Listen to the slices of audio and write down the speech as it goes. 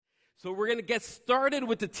So we're going to get started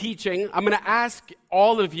with the teaching. I'm going to ask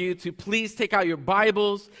all of you to please take out your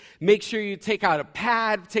Bibles. Make sure you take out a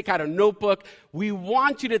pad, take out a notebook. We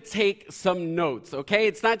want you to take some notes, okay?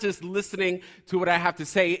 It's not just listening to what I have to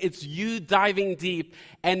say. It's you diving deep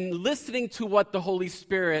and listening to what the Holy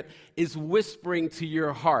Spirit is whispering to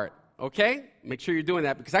your heart, okay? Make sure you're doing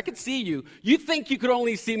that because I can see you. You think you could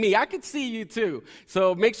only see me. I could see you too.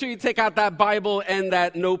 So make sure you take out that Bible and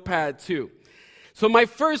that notepad too. So my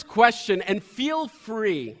first question, and feel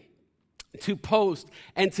free to post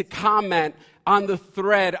and to comment on the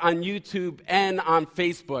thread on YouTube and on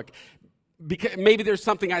Facebook. Because maybe there's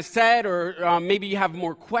something I said, or maybe you have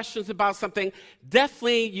more questions about something.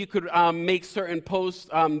 Definitely you could make certain posts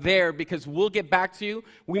there because we'll get back to you.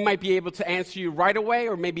 We might be able to answer you right away,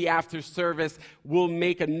 or maybe after service we'll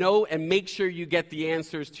make a note and make sure you get the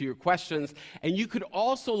answers to your questions. And you could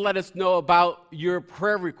also let us know about your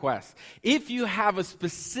prayer requests. If you have a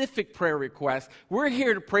specific prayer request, we're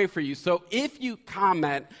here to pray for you. So if you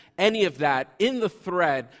comment any of that in the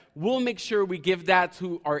thread, we'll make sure we give that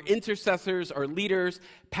to our intercessors, our leaders,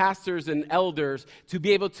 pastors, and elders to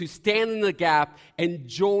be able to stand in the gap and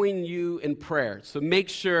join you in prayer. So make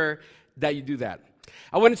sure that you do that.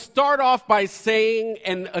 I want to start off by saying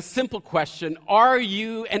a simple question. Are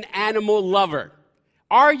you an animal lover?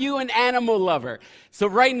 Are you an animal lover? So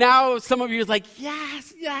right now, some of you are like,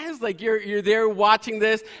 yes, like you're there watching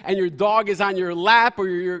this, and your dog is on your lap, or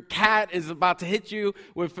your cat is about to hit you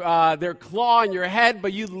with their claw on your head,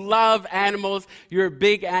 but you love animals. You're a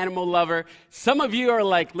big animal lover. Some of you are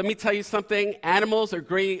like, let me tell you something. Animals are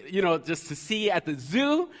great, just to see at the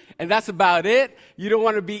zoo, and that's about it. You don't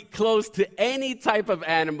want to be close to any type of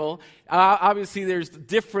animal. Obviously, there's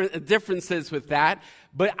differences with that.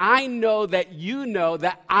 But I know that you know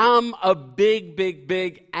that I'm a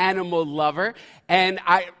big animal lover. And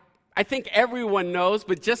I think everyone knows,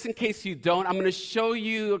 but just in case you don't, I'm going to show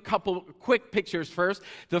you a couple quick pictures first.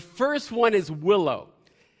 The first one is Willow.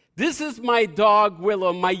 This is my dog,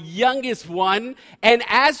 Willow, my youngest one. And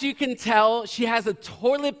as you can tell, she has a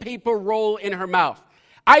toilet paper roll in her mouth.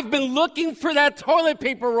 I've been looking for that toilet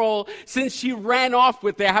paper roll since she ran off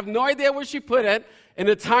with it. I have no idea where she put it. In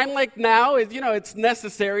a time like now, it's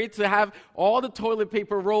necessary to have all the toilet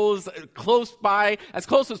paper rolls close by, as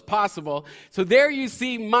close as possible. So there you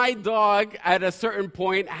see my dog at a certain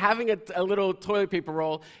point having a little toilet paper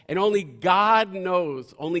roll, and only God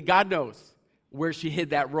knows where she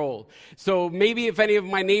hid that roll. So maybe if any of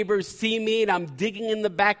my neighbors see me and I'm digging in the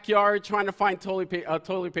backyard trying to find a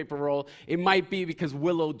toilet paper roll, it might be because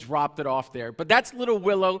Willow dropped it off there. But that's little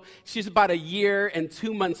Willow. She's about 1 year and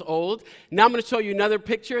 2 months old. Now I'm going to show you another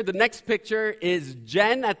picture. The next picture is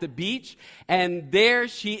Jen at the beach, and there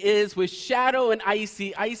she is with Shadow and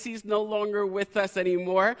Icy. Icy's no longer with us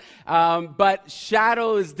anymore, but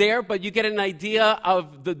Shadow is there, but you get an idea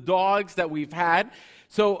of the dogs that we've had.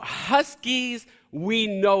 So Huskies we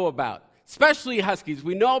know about, especially Huskies.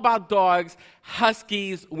 We know about dogs.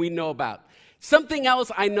 Huskies we know about. Something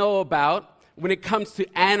else I know about when it comes to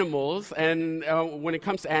animals, I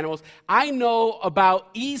know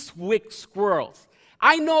about Eastwick squirrels.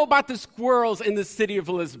 I know about the squirrels in the city of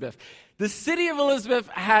Elizabeth. The city of Elizabeth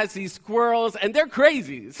has these squirrels, and they're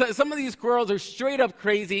crazy. So some of these squirrels are straight up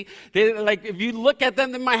crazy. If you look at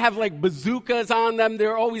them, they might have bazookas on them.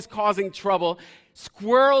 They're always causing trouble.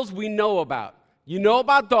 Squirrels we know about. You know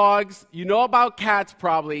about dogs. You know about cats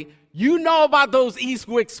probably. You know about those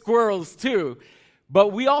Eastwick squirrels too.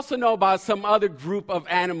 But we also know about some other group of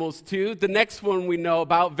animals too. The next one we know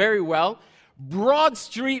about very well, Broad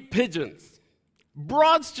Street pigeons.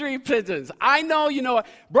 Broad Street pigeons. I know,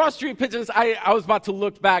 Broad Street pigeons, I was about to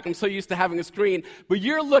look back. I'm so used to having a screen. But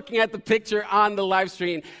you're looking at the picture on the live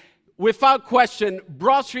stream. Without question,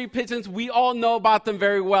 Broad Street pigeons, we all know about them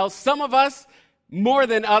very well. Some of us more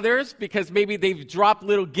than others because maybe they've dropped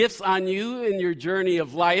little gifts on you in your journey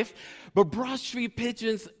of life. But Broad Street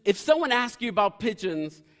pigeons, if someone asks you about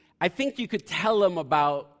pigeons, I think you could tell them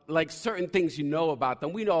about certain things you know about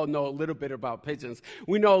them. We all know a little bit about pigeons.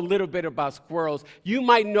 We know a little bit about squirrels. You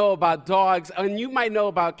might know about dogs, and you might know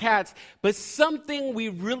about cats, but something we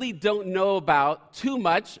really don't know about too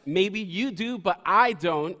much, maybe you do, but I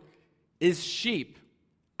don't, is sheep.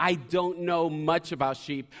 I don't know much about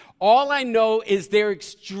sheep. All I know is they're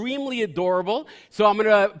extremely adorable. So I'm going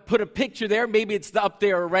to put a picture there. Maybe it's up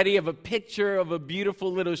there already of a picture of a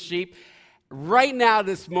beautiful little sheep. Right now,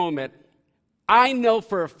 this moment, I know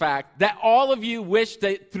for a fact that all of you wish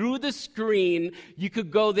that through the screen you could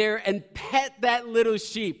go there and pet that little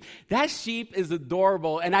sheep. That sheep is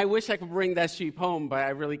adorable, and I wish I could bring that sheep home, but I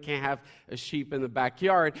really can't have a sheep in the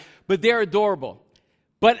backyard. But they're adorable.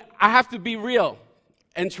 But I have to be real.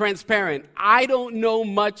 and transparent. I don't know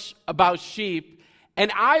much about sheep,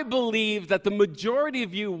 and I believe that the majority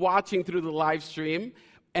of you watching through the live stream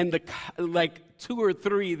and the 2 or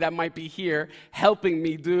 3 that might be here helping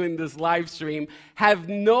me doing this live stream have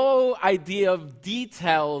no idea of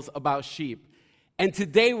details about sheep. And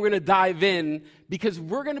today we're going to dive in because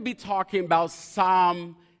we're going to be talking about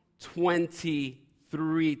Psalm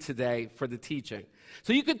 23 today for the teaching.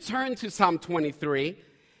 So you could turn to Psalm 23,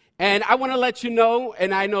 and I want to let you know,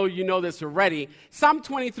 and I know you know this already, Psalm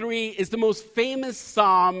 23 is the most famous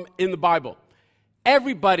psalm in the Bible.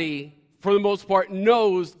 Everybody, for the most part,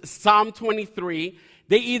 knows Psalm 23.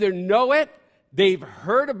 They either know it, they've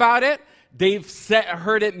heard about it, they've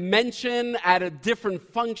heard it mentioned at a different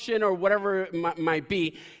function or whatever it might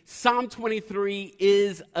be. Psalm 23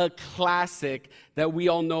 is a classic that we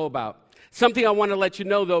all know about. Something I want to let you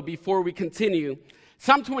know, though, before we continue.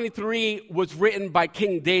 Psalm 23 was written by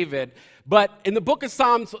King David, but in the book of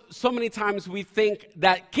Psalms, so many times we think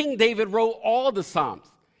that King David wrote all the Psalms.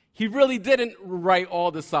 He really didn't write all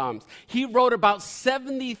the Psalms. He wrote about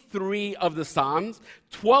 73 of the Psalms.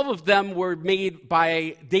 12 of them were made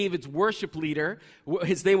by David's worship leader.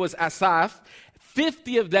 His name was Asaph.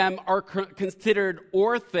 50 of them are considered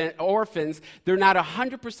orphans. They're not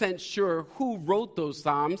 100% sure who wrote those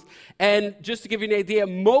Psalms. And just to give you an idea,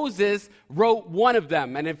 Moses wrote one of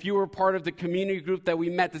them. And if you were part of the community group that we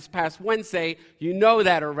met this past Wednesday, you know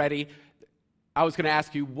that already. I was going to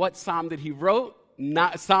ask you, what Psalm did he wrote?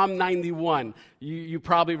 Psalm 91. You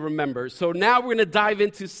probably remember. So now we're going to dive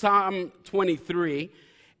into Psalm 23.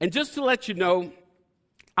 And just to let you know,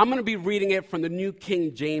 I'm going to be reading it from the New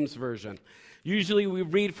King James Version. Usually we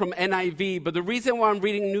read from NIV, but the reason why I'm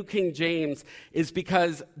reading New King James is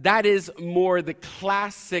because that is more the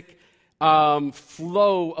classic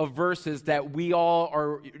flow of verses that we all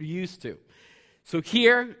are used to. So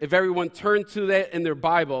here, if everyone turned to that in their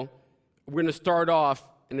Bible, we're going to start off,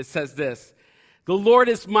 and it says this: "The Lord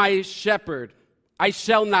is my shepherd, I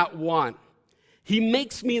shall not want. He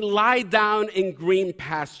makes me lie down in green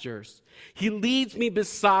pastures. He leads me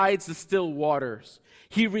beside the still waters.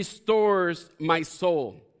 He restores my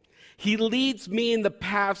soul. He leads me in the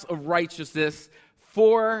paths of righteousness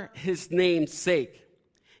for his name's sake.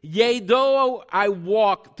 Yea, though I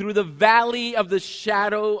walk through the valley of the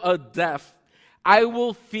shadow of death, I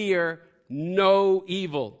will fear no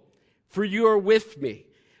evil, for you are with me.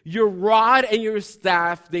 Your rod and your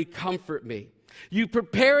staff, they comfort me. You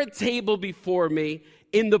prepare a table before me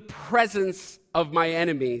in the presence of my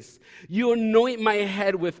enemies. You anoint my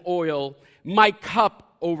head with oil. My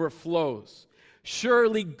cup overflows.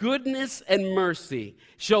 Surely goodness and mercy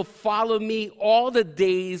shall follow me all the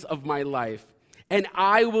days of my life, and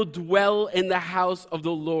I will dwell in the house of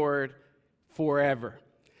the Lord forever."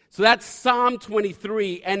 So that's Psalm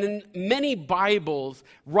 23, and in many Bibles,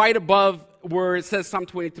 right above where it says Psalm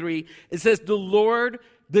 23, it says, "The Lord,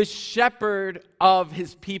 the shepherd of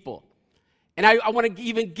his people." And I want to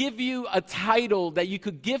even give you a title that you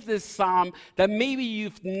could give this psalm that maybe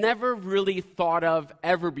you've never really thought of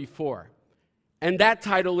ever before. And that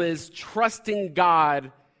title is Trusting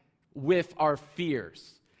God with Our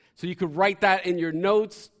Fears. So you could write that in your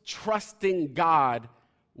notes, Trusting God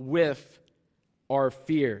with Our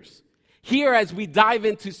Fears. Here, as we dive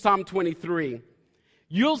into Psalm 23,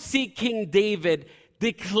 you'll see King David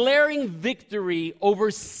declaring victory over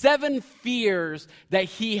 7 fears that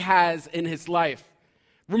he has in his life.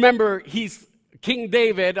 Remember, he's King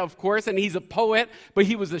David, of course, and he's a poet, but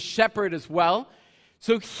he was a shepherd as well.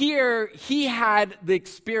 So here, he had the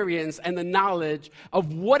experience and the knowledge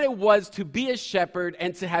of what it was to be a shepherd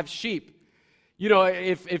and to have sheep. You know,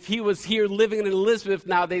 if he was here living in Elizabeth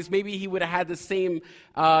nowadays, maybe he would have had the same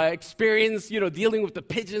experience, dealing with the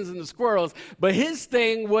pigeons and the squirrels. But his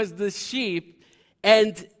thing was the sheep.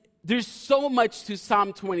 And there's so much to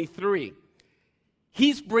Psalm 23.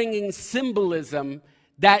 He's bringing symbolism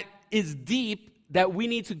that is deep, that we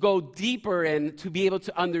need to go deeper in to be able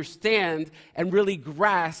to understand and really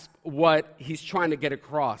grasp what he's trying to get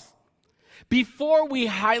across. Before we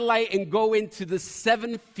highlight and go into the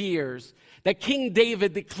 7 fears that King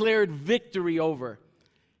David declared victory over,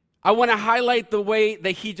 I want to highlight the way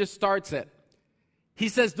that he just starts it. He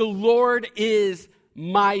says, "The Lord is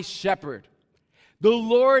my shepherd." The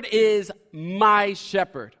Lord is my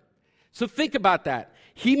shepherd. So think about that.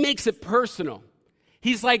 He makes it personal.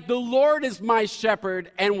 He's like, the Lord is my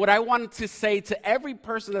shepherd. And what I wanted to say to every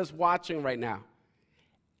person that's watching right now,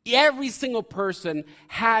 every single person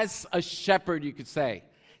has a shepherd, you could say.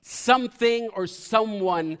 Something or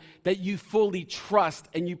someone that you fully trust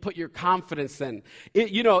and you put your confidence in.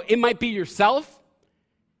 It might be yourself.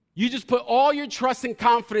 You just put all your trust and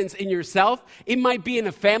confidence in yourself. It might be in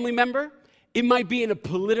a family member. It might be in a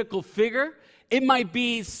political figure. It might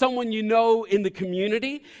be someone you know in the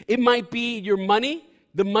community. It might be your money,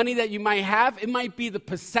 the money that you might have. It might be the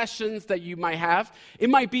possessions that you might have. It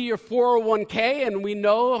might be your 401k, and we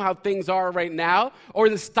know how things are right now, or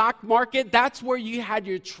the stock market. That's where you had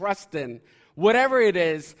your trust in. Whatever it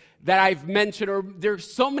is that I've mentioned, or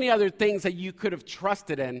there's so many other things that you could have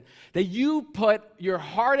trusted in, that you put your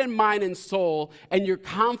heart and mind and soul and your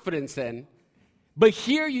confidence in. But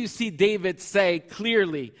here you see David say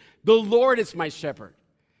clearly, the Lord is my shepherd.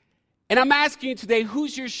 And I'm asking you today,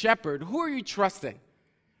 who's your shepherd? Who are you trusting?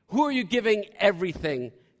 Who are you giving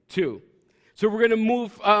everything to? So we're going to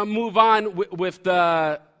move on with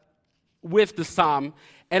the psalm.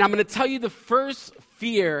 And I'm going to tell you the first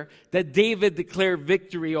fear that David declared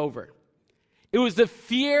victory over. It was the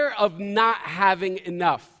fear of not having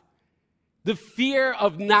enough. The fear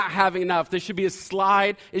of not having enough. There should be a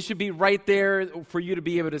slide. It should be right there for you to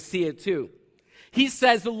be able to see it too. He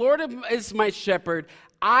says, the Lord is my shepherd.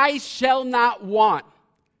 I shall not want.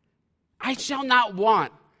 I shall not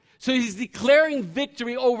want. So he's declaring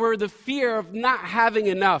victory over the fear of not having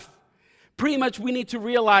enough. Pretty much we need to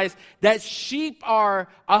realize that sheep are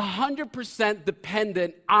 100%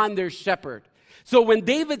 dependent on their shepherd. So when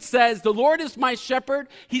David says, the Lord is my shepherd,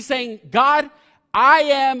 he's saying, God, I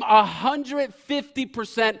am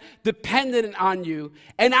 150% dependent on you,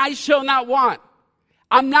 and I shall not want.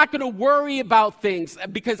 I'm not going to worry about things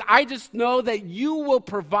because I just know that you will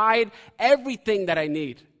provide everything that I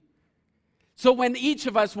need. So when each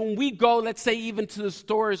of us, when we go, let's say even to the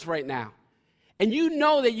stores right now, and you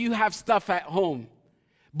know that you have stuff at home,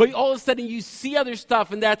 but all of a sudden you see other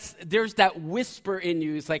stuff, and there's that whisper in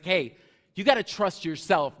you. It's like, hey, you got to trust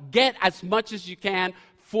yourself. Get as much as you can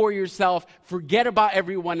for yourself. Forget about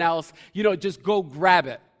everyone else. Just go grab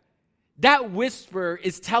it. That whisper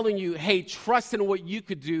is telling you, hey, trust in what you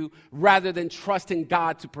could do rather than trusting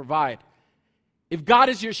God to provide. If God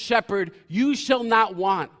is your shepherd, you shall not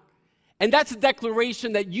want. And that's a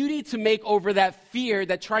declaration that you need to make over that fear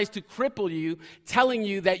that tries to cripple you, telling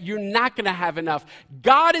you that you're not going to have enough.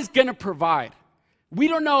 God is going to provide. We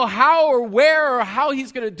don't know how or where or how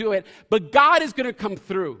he's going to do it, but God is going to come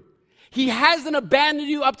through. He hasn't abandoned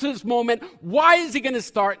you up to this moment. Why is he going to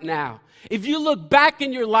start now? If you look back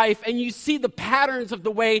in your life and you see the patterns of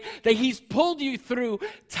the way that he's pulled you through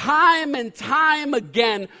time and time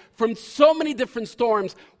again from so many different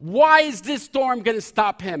storms, why is this storm going to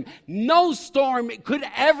stop him? No storm could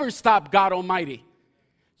ever stop God Almighty.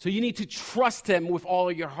 So you need to trust him with all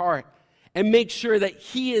of your heart and make sure that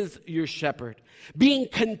he is your shepherd. Being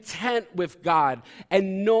content with God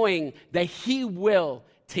and knowing that he will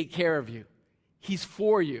take care of you. He's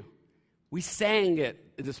for you. We sang it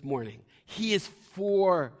this morning. He is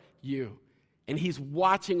for you, and he's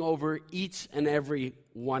watching over each and every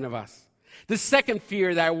one of us. The second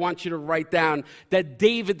fear that I want you to write down that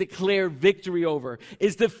David declared victory over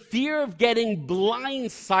is the fear of getting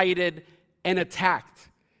blindsided and attacked.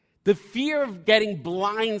 The fear of getting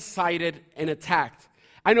blindsided and attacked.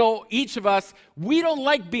 I know each of us, we don't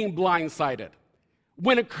like being blindsided.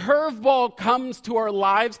 When a curveball comes to our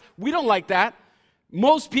lives, we don't like that.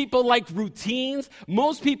 Most people like routines.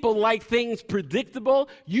 Most people like things predictable.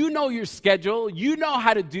 You know your schedule. You know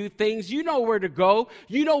how to do things. You know where to go.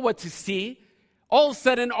 You know what to see. All of a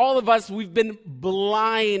sudden, all of us, we've been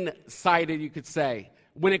blindsided, you could say,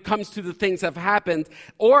 when it comes to the things that have happened.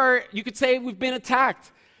 Or you could say we've been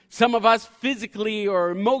attacked. Some of us physically or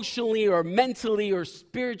emotionally or mentally or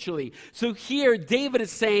spiritually. So here, David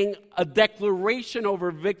is saying a declaration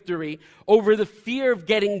over victory, over the fear of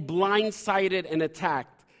getting blindsided and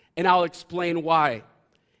attacked. And I'll explain why.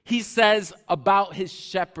 He says about his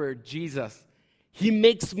shepherd, Jesus, he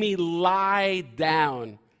makes me lie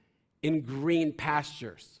down in green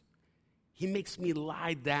pastures. He makes me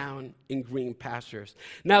lie down in green pastures.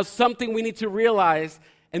 Now, something we need to realize,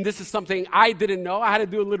 and this is something I didn't know. I had to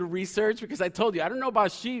do a little research because I told you, I don't know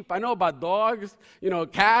about sheep. I know about dogs,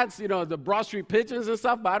 cats, the Broad Street pigeons and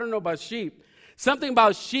stuff, but I don't know about sheep. Something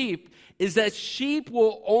about sheep is that sheep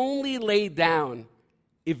will only lay down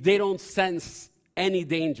if they don't sense any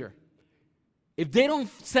danger. If they don't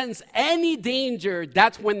sense any danger,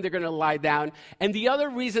 that's when they're going to lie down. And the other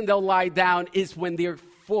reason they'll lie down is when they're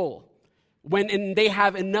full, when they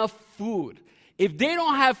have enough food. If they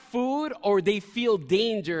don't have food or they feel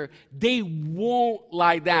danger, they won't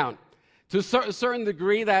lie down. To a certain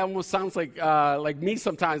degree, that almost sounds like me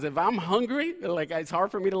sometimes. If I'm hungry, like it's hard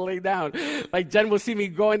for me to lay down. Like Jen will see me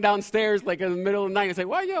going downstairs like in the middle of the night and say,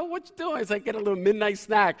 "Well, yo, what you doing?" It's like get a little midnight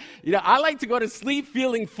snack. I like to go to sleep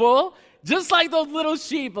feeling full, just like those little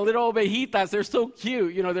sheep, little ovejitas. They're so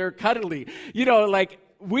cute. They're cuddly. Like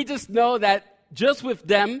we just know that just with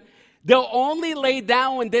them, they'll only lay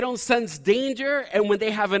down when they don't sense danger and when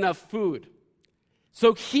they have enough food.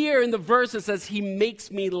 So here in the verse it says, he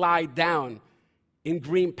makes me lie down in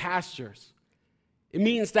green pastures. It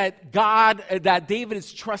means that David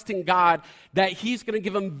is trusting God, that he's going to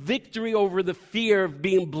give him victory over the fear of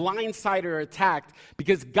being blindsided or attacked,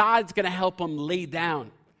 because God's going to help him lay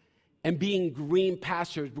down and be in green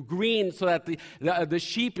pastures, green so that the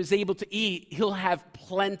sheep is able to eat. He'll have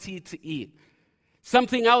plenty to eat.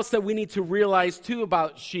 Something else that we need to realize too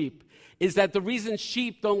about sheep is that the reason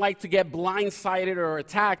sheep don't like to get blindsided or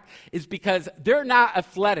attacked is because they're not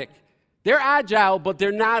athletic. They're agile, but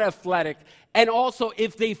they're not athletic. And also,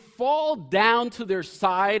 if they fall down to their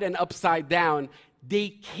side and upside down, they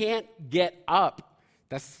can't get up.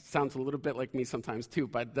 That sounds a little bit like me sometimes too,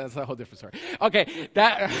 but that's a whole different story. Okay,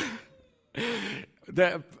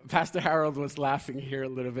 Pastor Harold was laughing here a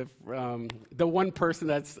little bit. The one person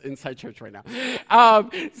that's inside church right now.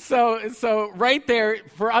 So right there,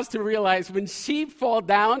 for us to realize, when sheep fall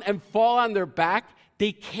down and fall on their back,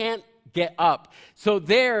 they can't get up. So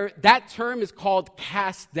that term is called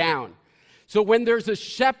cast down. So when there's a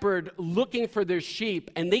shepherd looking for their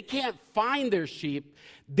sheep and they can't find their sheep,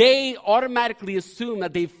 they automatically assume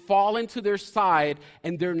that they've fallen to their side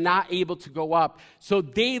and they're not able to go up. So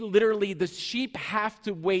the sheep have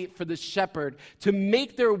to wait for the shepherd to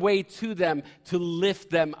make their way to them to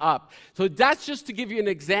lift them up. So that's just to give you an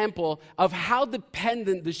example of how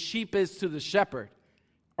dependent the sheep is to the shepherd.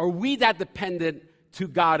 Are we that dependent to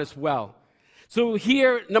God as well? So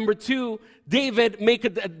here, number 2, David make a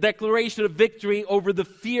declaration of victory over the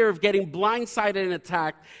fear of getting blindsided and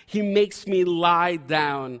attacked. He makes me lie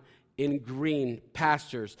down in green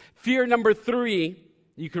pastures. Fear number 3,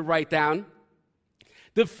 you could write down.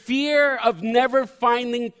 The fear of never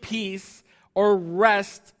finding peace or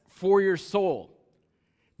rest for your soul.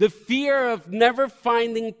 The fear of never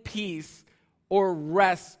finding peace or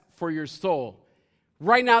rest for your soul.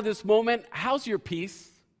 Right now, this moment, how's your peace?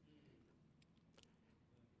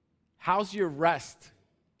 How's your rest?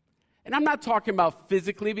 And I'm not talking about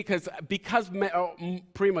physically because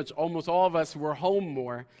pretty much almost all of us were home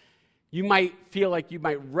more. You might feel like you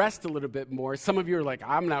might rest a little bit more. Some of you are like,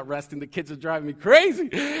 I'm not resting. The kids are driving me crazy.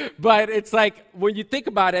 But it's like, when you think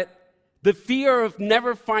about it, the fear of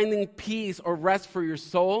never finding peace or rest for your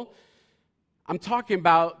soul, I'm talking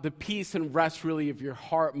about the peace and rest really of your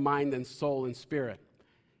heart, mind, and soul and spirit.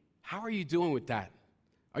 How are you doing with that?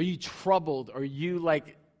 Are you troubled? Are you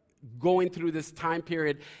going through this time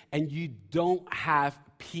period and you don't have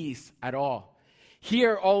peace at all?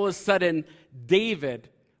 Here, all of a sudden, David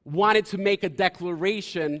wanted to make a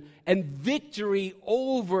declaration and victory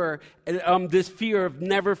over this fear of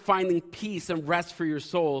never finding peace and rest for your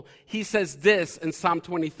soul. He says this in Psalm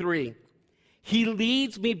 23. He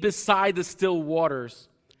leads me beside the still waters.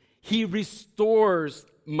 He restores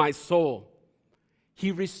my soul.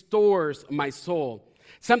 He restores my soul.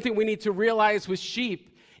 Something we need to realize with sheep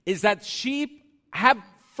is that sheep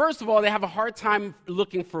first of all, they have a hard time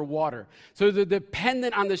looking for water. So they're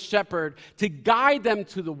dependent on the shepherd to guide them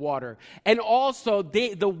to the water. And also,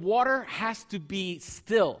 the water has to be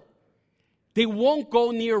still. They won't go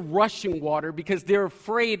near rushing water because they're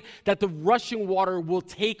afraid that the rushing water will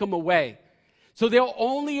take them away. So they'll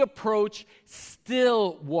only approach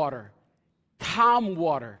still water, calm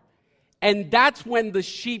water. And that's when the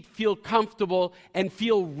sheep feel comfortable and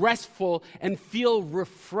feel restful and feel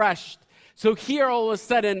refreshed. So here all of a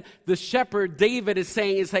sudden, the shepherd, David, is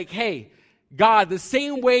saying, hey, God, the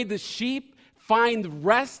same way the sheep find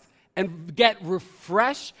rest and get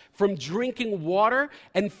refreshed from drinking water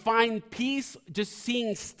and find peace just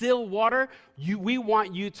seeing still water, we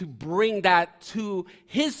want you to bring that to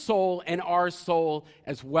his soul and our soul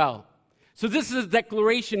as well. So this is a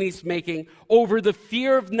declaration he's making over the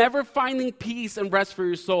fear of never finding peace and rest for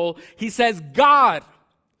your soul. He says, God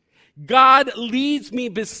leads me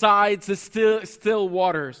beside the still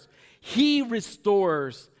waters. He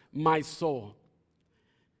restores my soul.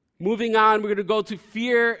 Moving on, we're going to go to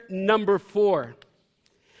fear number 4.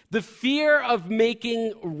 The fear of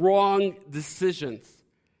making wrong decisions.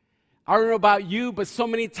 I don't know about you, but so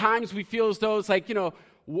many times we feel as though it's like,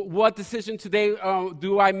 what decision today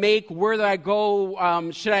do I make? Where do I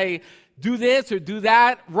go? Should I do this or do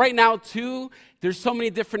that? Right now, too, there's so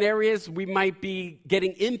many different areas we might be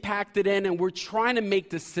getting impacted in, and we're trying to make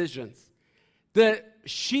decisions. The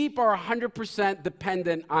sheep are 100%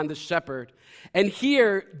 dependent on the shepherd. And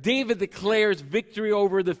here, David declares victory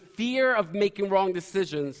over the fear of making wrong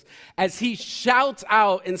decisions as he shouts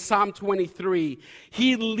out in Psalm 23,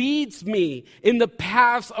 "He leads me in the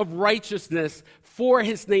paths of righteousness for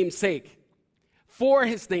his name's sake." For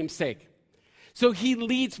his name's sake. So he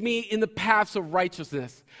leads me in the paths of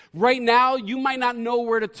righteousness. Right now, you might not know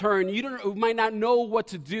where to turn. You might not know what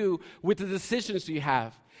to do with the decisions you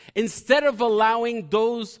have. Instead of allowing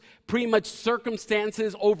those pretty much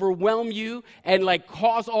circumstances overwhelm you and like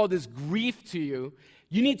cause all this grief to you,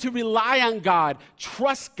 you need to rely on God,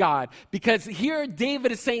 trust God. Because here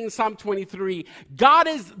David is saying in Psalm 23, God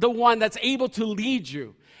is the one that's able to lead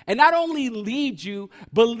you. And not only lead you,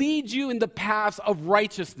 but lead you in the paths of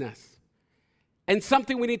righteousness. And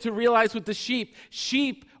something we need to realize with the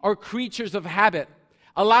sheep are creatures of habit.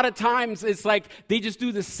 A lot of times it's like they just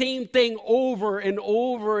do the same thing over and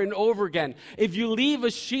over and over again. If you leave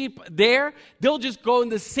a sheep there, they'll just go in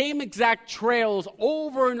the same exact trails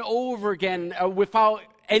over and over again without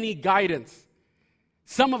any guidance.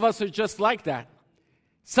 Some of us are just like that.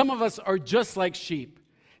 Some of us are just like sheep.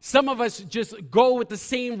 Some of us just go with the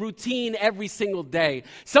same routine every single day.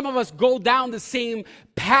 Some of us go down the same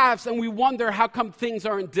paths and we wonder how come things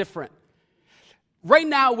aren't different. Right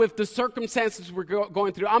now, with the circumstances we're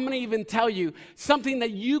going through, I'm going to even tell you something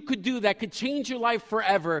that you could do that could change your life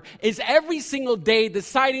forever is every single day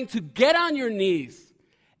deciding to get on your knees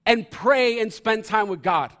and pray and spend time with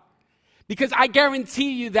God. Because I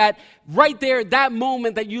guarantee you that right there, that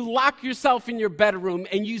moment that you lock yourself in your bedroom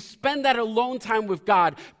and you spend that alone time with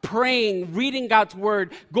God, praying, reading God's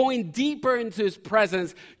word, going deeper into his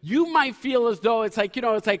presence, you might feel as though it's like,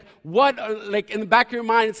 what, like in the back of your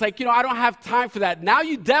mind, it's like, I don't have time for that. Now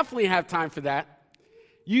you definitely have time for that.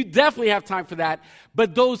 You definitely have time for that.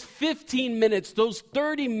 But those 15 minutes, those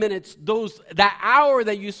 30 minutes, that hour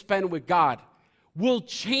that you spend with God will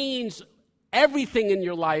change everything in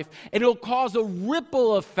your life, and it'll cause a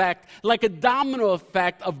ripple effect, like a domino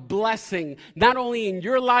effect of blessing, not only in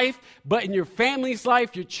your life, but in your family's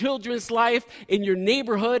life, your children's life, in your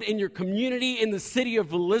neighborhood, in your community, in the city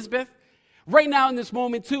of Elizabeth. Right now in this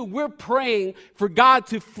moment too, we're praying for God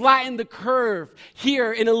to flatten the curve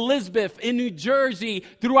here in Elizabeth, in New Jersey,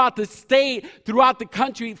 throughout the state, throughout the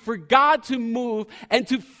country, for God to move and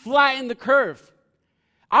to flatten the curve.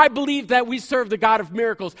 I believe that we serve the God of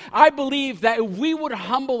miracles. I believe that if we would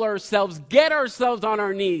humble ourselves, get ourselves on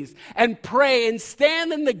our knees, and pray and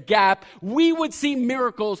stand in the gap, we would see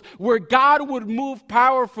miracles where God would move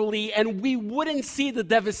powerfully and we wouldn't see the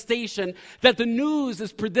devastation that the news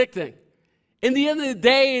is predicting. In the end of the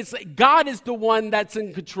day, it's God is the one that's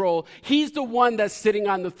in control. He's the one that's sitting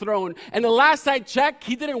on the throne. And the last I checked,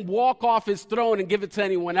 he didn't walk off his throne and give it to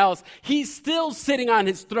anyone else. He's still sitting on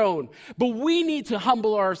his throne. But we need to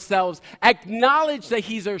humble ourselves, acknowledge that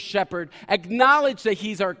he's our shepherd, acknowledge that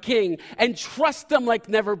he's our king, and trust him like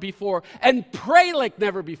never before, and pray like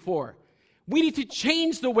never before. We need to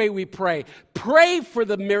change the way we pray. Pray for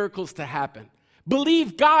the miracles to happen.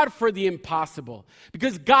 Believe God for the impossible,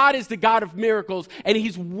 because God is the God of miracles, and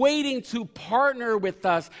he's waiting to partner with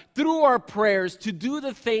us through our prayers to do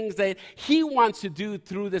the things that he wants to do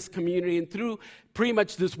through this community and through pretty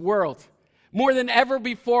much this world. More than ever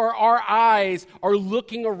before, our eyes are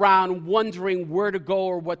looking around wondering where to go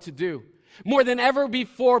or what to do. More than ever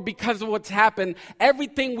before, because of what's happened,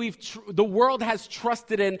 everything the world has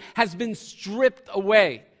trusted in has been stripped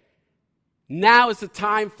away. Now is the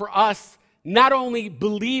time for us, not only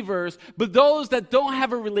believers, but those that don't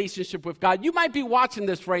have a relationship with God. You might be watching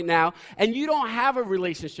this right now, and you don't have a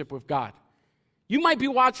relationship with God. You might be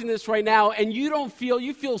watching this right now, and you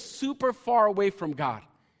feel super far away from God.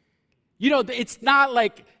 It's not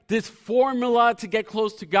like this formula to get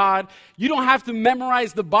close to God. You don't have to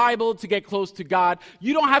memorize the Bible to get close to God.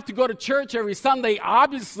 You don't have to go to church every Sunday.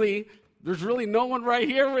 Obviously, there's really no one right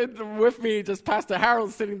here with me, just Pastor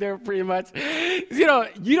Harold sitting there pretty much. You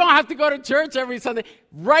don't have to go to church every Sunday.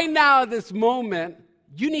 Right now, at this moment,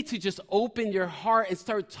 you need to just open your heart and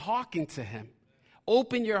start talking to him.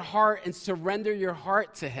 Open your heart and surrender your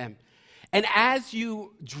heart to him. And as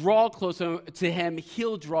you draw closer to him,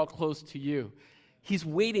 he'll draw close to you. He's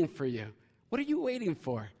waiting for you. What are you waiting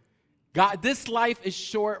for? God, this life is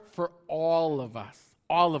short for all of us.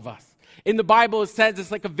 All of us. In the Bible, it says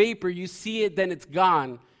it's like a vapor. You see it, then it's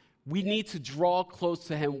gone. We need to draw close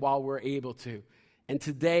to him while we're able to. And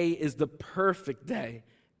today is the perfect day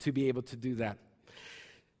to be able to do that.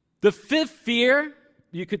 The fifth fear,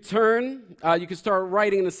 you could start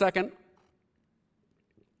writing in a second.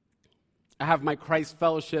 I have my Christ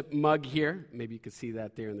Fellowship mug here. Maybe you can see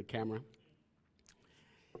that there in the camera.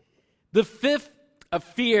 The fifth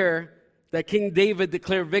fear that King David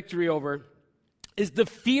declared victory over is the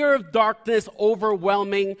fear of darkness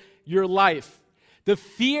overwhelming your life. The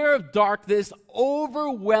fear of darkness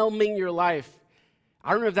overwhelming your life.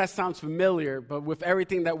 I don't know if that sounds familiar, but with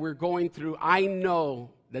everything that we're going through, I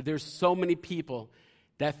know that there's so many people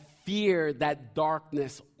that fear that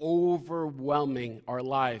darkness overwhelming our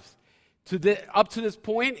lives. Up to this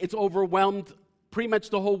point, it's overwhelmed pretty much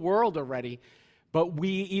the whole world already, but we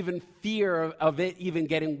even fear of it even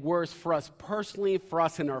getting worse for us personally, for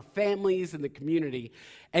us and our families and the community.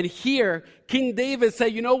 And here, King David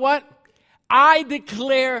said, you know what? I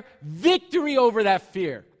declare victory over that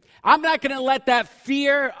fear. I'm not going to let that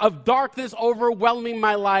fear of darkness overwhelming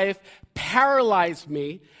my life paralyze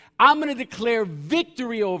me. I'm going to declare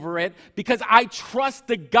victory over it because I trust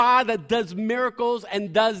the God that does miracles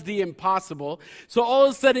and does the impossible. So all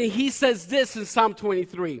of a sudden, he says this in Psalm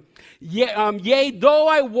 23. Yea, though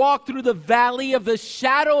I walk through the valley of the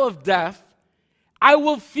shadow of death, I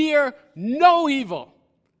will fear no evil.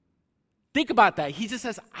 Think about that. He just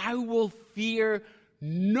says, I will fear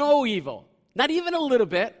no evil. Not even a little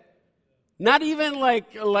bit. Not even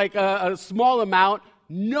like a small amount.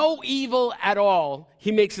 No evil at all,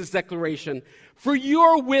 he makes this declaration. For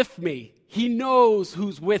you're with me. He knows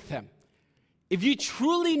who's with him. If you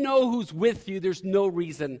truly know who's with you, there's no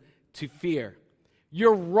reason to fear.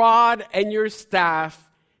 Your rod and your staff,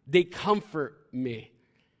 they comfort me.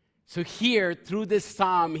 So here, through this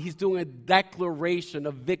psalm, he's doing a declaration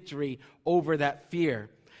of victory over that fear.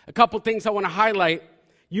 A couple things I want to highlight.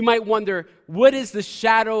 You might wonder, what is the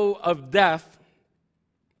shadow of death?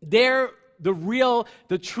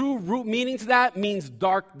 The true root meaning to that means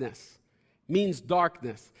darkness. Means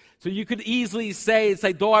darkness. So you could easily say, it's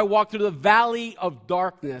like, though I walk through the valley of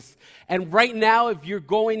darkness. And right now, if you're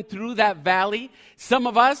going through that valley, some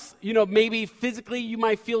of us, maybe physically you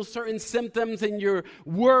might feel certain symptoms and you're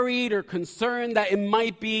worried or concerned that it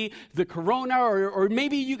might be the corona, or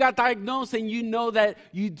maybe you got diagnosed and you know that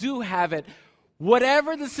you do have it.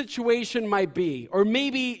 Whatever the situation might be, or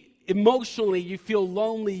maybe emotionally, you feel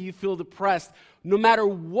lonely, you feel depressed. No matter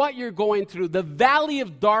what you're going through, the valley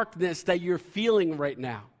of darkness that you're feeling right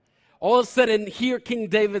now, all of a sudden, here King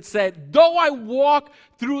David said, though I walk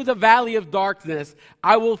through the valley of darkness,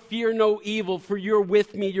 I will fear no evil, for you're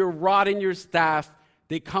with me, your rod and your staff,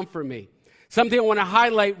 they comfort me. Something I want to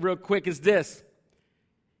highlight real quick is this.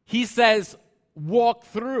 He says, walk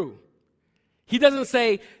through. He doesn't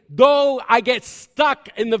say, though I get stuck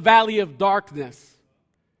in the valley of darkness.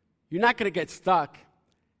 You're not going to get stuck.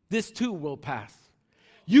 This too will pass.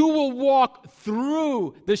 You will walk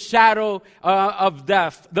through the shadow of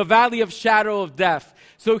death, the valley of shadow of death.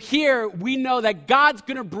 So here we know that God's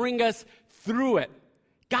going to bring us through it.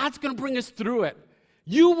 God's going to bring us through it.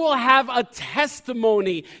 You will have a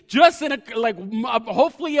testimony just in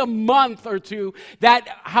hopefully a month or two that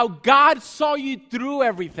how God saw you through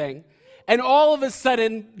everything. And all of a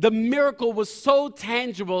sudden, the miracle was so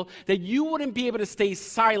tangible that you wouldn't be able to stay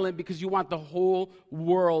silent because you want the whole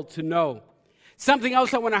world to know. Something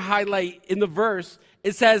else I want to highlight in the verse,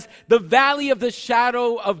 it says, the valley of the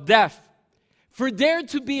shadow of death. For there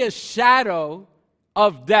to be a shadow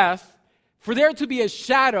of death, for there to be a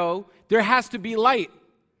shadow, there has to be light.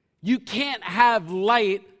 You can't have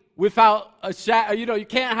light without a shadow. You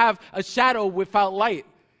can't have a shadow without light.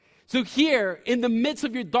 So here, in the midst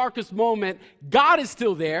of your darkest moment, God is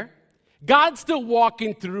still there. God's still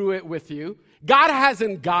walking through it with you. God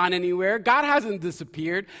hasn't gone anywhere. God hasn't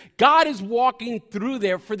disappeared. God is walking through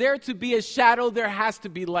there. For there to be a shadow, there has to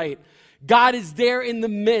be light. God is there in the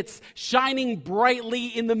midst, shining brightly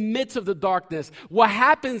in the midst of the darkness. What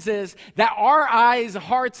happens is that our eyes,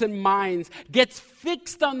 hearts, and minds gets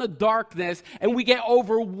fixed on the darkness, and we get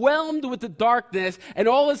overwhelmed with the darkness, and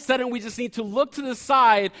all of a sudden we just need to look to the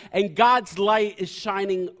side, and God's light is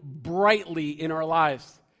shining brightly in our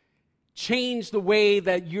lives. Change the way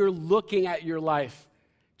that you're looking at your life.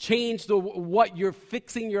 Change what you're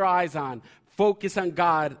fixing your eyes on. Focus on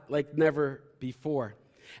God like never before.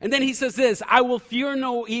 And then he says this, I will fear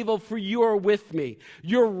no evil, for you are with me.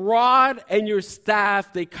 Your rod and your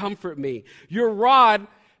staff, they comfort me. God's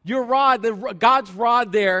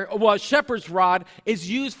rod there, a shepherd's rod, is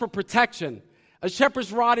used for protection. A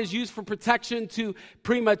shepherd's rod is used for protection to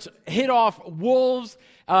pretty much hit off wolves.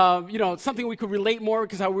 Something we could relate more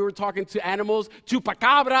because how we were talking to animals.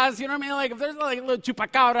 Chupacabras, you know what I mean? Like if there's like a little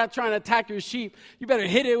chupacabra trying to attack your sheep, you better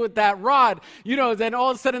hit it with that rod. Then all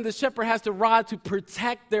of a sudden the shepherd has the rod to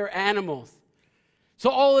protect their animals. So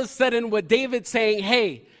all of a sudden what David's saying,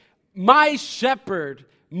 hey, my shepherd,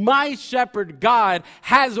 God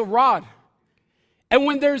has a rod. And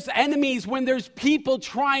when there's enemies, when there's people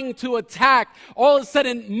trying to attack, all of a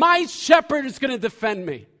sudden, my shepherd is going to defend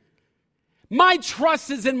me. My trust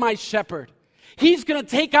is in my shepherd. He's going to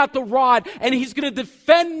take out the rod and he's going to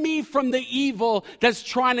defend me from the evil that's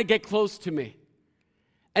trying to get close to me.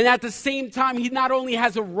 And at the same time, he not only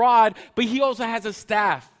has a rod, but he also has a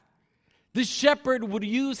staff. The shepherd would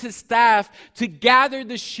use his staff to gather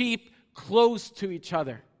the sheep close to each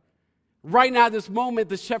other. Right now, this moment,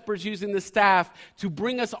 the shepherd's using the staff to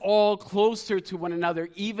bring us all closer to one another,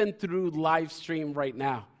 even through live stream right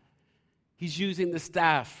now. He's using the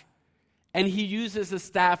staff. And he uses the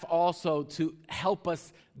staff also to help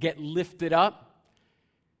us get lifted up.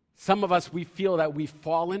 Some of us, we feel that we've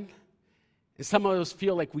fallen. And some of us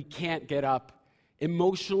feel like we can't get up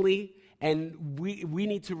emotionally. And we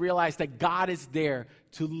need to realize that God is there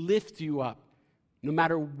to lift you up, no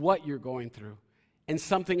matter what you're going through. And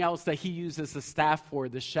something else that he uses the staff for,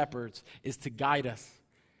 the shepherds, is to guide us.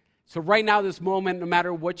 So right now, this moment, no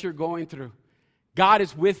matter what you're going through, God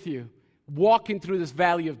is with you, walking through this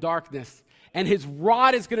valley of darkness. And his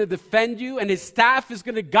rod is going to defend you, and his staff is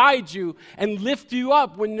going to guide you and lift you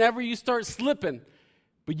up whenever you start slipping.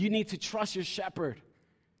 But you need to trust your shepherd,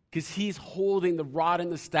 because he's holding the rod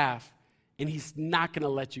and the staff, and he's not going to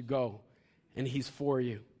let you go, and he's for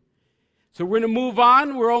you. So we're going to move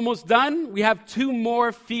on. We're almost done. We have 2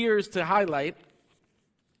 more fears to highlight.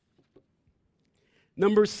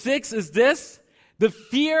 Number 6 is this: the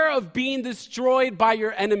fear of being destroyed by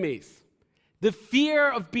your enemies. The fear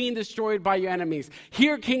of being destroyed by your enemies.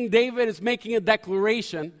 Here, King David is making a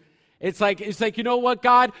declaration. It's like, you know what,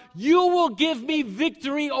 God? You will give me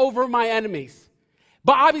victory over my enemies.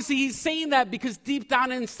 But obviously he's saying that because deep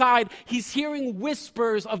down inside, he's hearing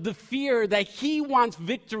whispers of the fear that he wants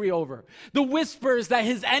victory over. The whispers that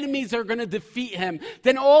his enemies are going to defeat him.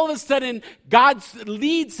 Then all of a sudden, God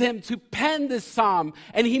leads him to pen this psalm.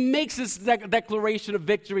 And he makes this declaration of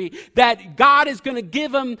victory, that God is going to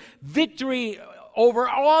give him victory over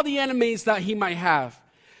all the enemies that he might have.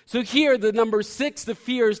 So here, the number 6, the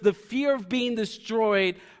fear is the fear of being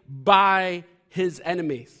destroyed by his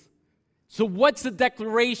enemies. So what's the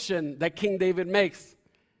declaration that King David makes?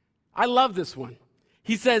 I love this one.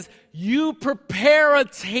 He says, you prepare a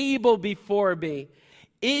table before me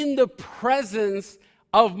in the presence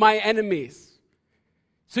of my enemies.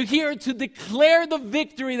 So here, to declare the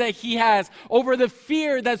victory that he has over the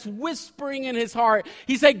fear that's whispering in his heart,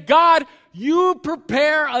 he said, God, you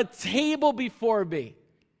prepare a table before me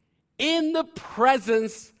in the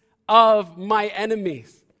presence of my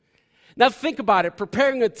enemies. Now think about it,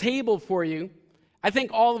 preparing a table for you. I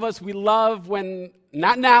think all of us, we love when,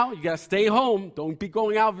 not now, you got to stay home. Don't be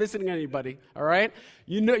going out visiting anybody, all right?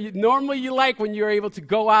 Normally you like when you're able to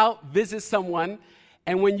go out, visit someone,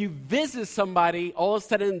 and when you visit somebody, all of a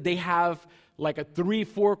sudden they have like a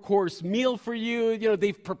 3-4 course meal for you. You know,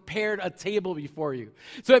 they've prepared a table before you.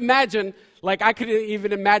 So imagine, like I could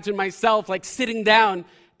even imagine myself like sitting down.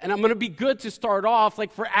 And I'm going to be good to start off,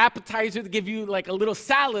 like for appetizer, to give you like a little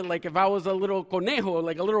salad, like if I was a little conejo,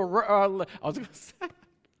 like a little, I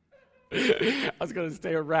was going to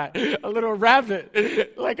say a rat, a little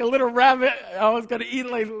rabbit, like a little rabbit. I was going to eat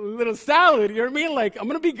like a little salad, you know what I mean? Like, I'm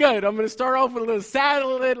going to be good. I'm going to start off with a little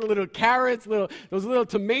salad, a little carrots, those little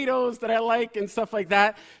tomatoes that I like and stuff like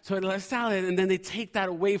that. So a little salad, and then they take that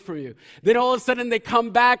away from you. Then all of a sudden they come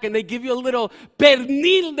back and they give you a little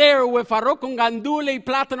pernil there with arroz con gandule y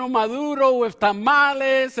plátano maduro, with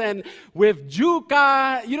tamales and with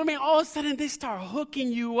yuca. You know what I mean? All of a sudden they start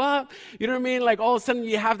hooking you up. You know what I mean? Like all of a sudden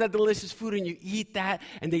you have that delicious food and you eat that,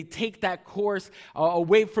 and they take that course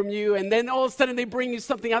away from you, and then all of a sudden they bring you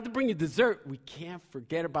something out. They bring you dessert. We can't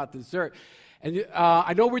forget about dessert. And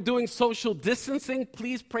I know we're doing social distancing.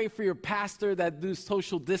 Please pray for your pastor that do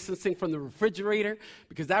social distancing from the refrigerator,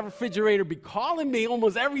 because that refrigerator be calling me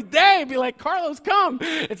almost every day. Be like, Carlos, come.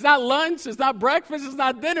 It's not lunch. It's not breakfast. It's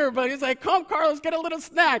not dinner. But he's like, come, Carlos, get a little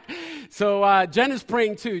snack. So Jen is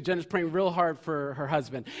praying too. Jen is praying real hard for her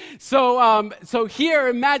husband. So here,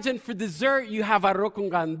 imagine for dessert, you have arroz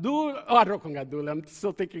con gandule. Oh, arroz con gandule. I'm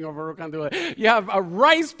still thinking of arroz con gandule. You have a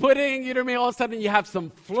rice pudding. You know what I mean? All of a sudden, you have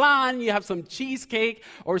some flan. You have some cheesecake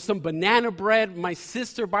or some banana bread. My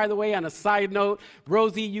sister, by the way, on a side note,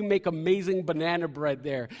 Rosie, you make amazing banana bread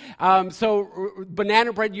there.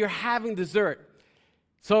 Banana bread, you're having dessert.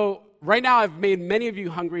 So right now I've made many of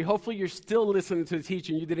you hungry. Hopefully you're still listening to the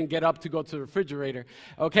teaching. You didn't get up to go to the refrigerator,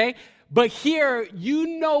 okay? But here,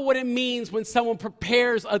 you know what it means when someone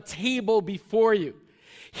prepares a table before you.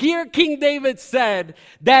 Here, King David said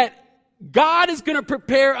that God is going to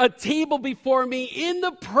prepare a table before me in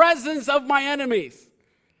the presence of my enemies.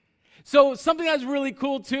 So something that's really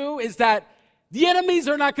cool too is that The enemies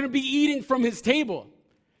are not going to be eating from his table.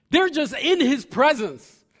 They're just in his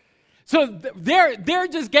presence. So they're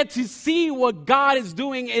just get to see what God is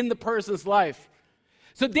doing in the person's life.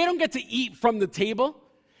 So they don't get to eat from the table.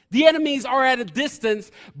 The enemies are at a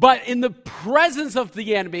distance, but in the presence of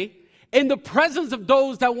the enemy, in the presence of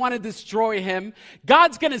those that want to destroy him,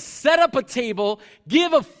 God's going to set up a table,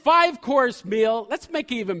 give a 5-course meal. Let's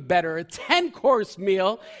make it even better, a 10-course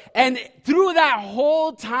meal. And through that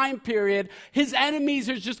whole time period, his enemies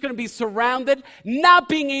are just going to be surrounded, not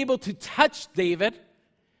being able to touch David,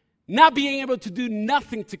 not being able to do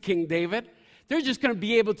nothing to King David. They're just going to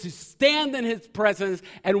be able to stand in his presence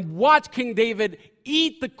and watch King David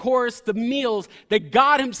eat the meals that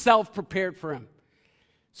God himself prepared for him.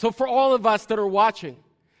 So for all of us that are watching,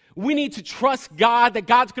 we need to trust God that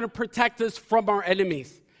God's going to protect us from our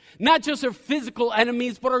enemies. Not just our physical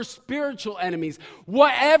enemies, but our spiritual enemies.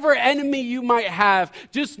 Whatever enemy you might have,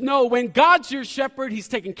 just know when God's your shepherd, he's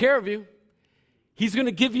taking care of you. He's going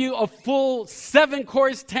to give you a full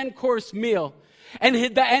 7-course, 10-course meal. And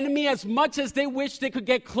the enemy, as much as they wish they could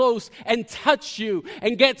get close and touch you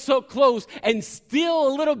and get so close and steal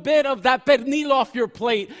a little bit of that pernil off your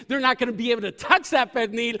plate, they're not going to be able to touch that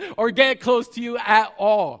pernil or get close to you at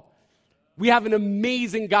all. We have an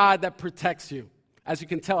amazing God that protects you. As you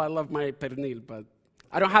can tell, I love my pernil, but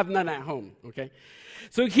I don't have none at home, okay?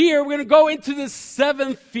 So here, we're going to go into the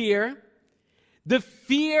 7th fear, the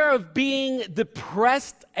fear of being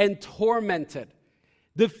depressed and tormented.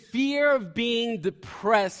 The fear of being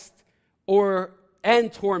depressed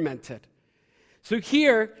and tormented. So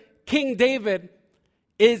here, King David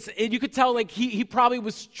you could tell like he probably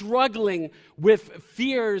was struggling with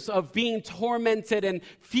fears of being tormented and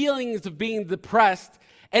feelings of being depressed.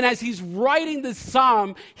 And as he's writing this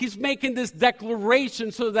psalm, he's making this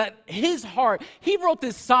declaration so that his heart, he wrote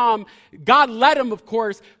this psalm, God led him, of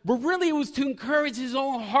course, but really it was to encourage his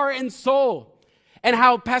own heart and soul. And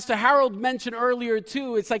how Pastor Harold mentioned earlier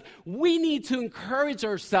too, it's like we need to encourage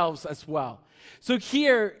ourselves as well. So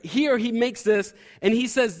here he makes this, and he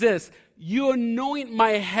says this, you anoint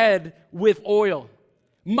my head with oil.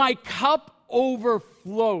 My cup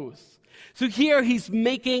overflows. So here he's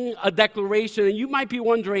making a declaration, and you might be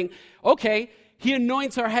wondering, okay, he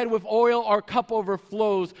anoints our head with oil, our cup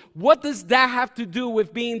overflows. What does that have to do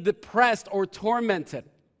with being depressed or tormented?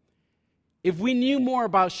 If we knew more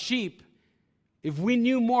about sheep, if we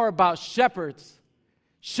knew more about shepherds,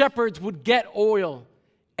 shepherds would get oil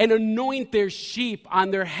and anoint their sheep on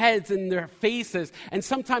their heads and their faces, and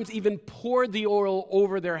sometimes even pour the oil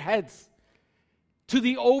over their heads to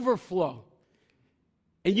the overflow.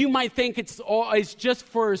 And you might think it's just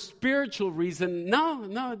for a spiritual reason. No,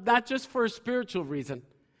 not just for a spiritual reason.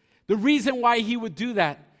 The reason why he would do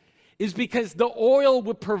that is because the oil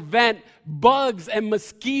would prevent bugs and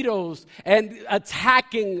mosquitoes and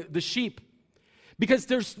attacking the sheep. Because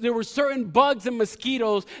there were certain bugs and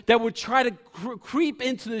mosquitoes that would try to creep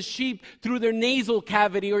into the sheep through their nasal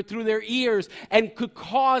cavity or through their ears and could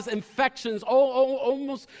cause infections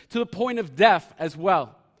almost to the point of death as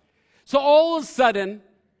well. So all of a sudden,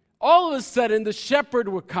 the shepherd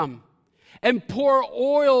would come and pour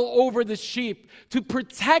oil over the sheep to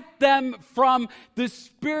protect them from the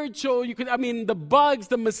spiritual, the bugs,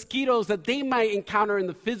 the mosquitoes that they might encounter in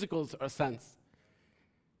the physical sense.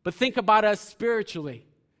 But think about us spiritually.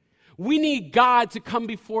 We need God to come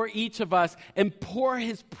before each of us and pour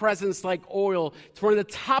his presence like oil from the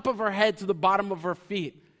top of our head to the bottom of our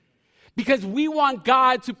feet. Because we want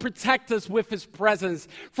God to protect us with his presence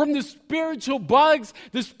from the spiritual bugs,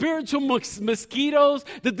 the spiritual mosquitoes,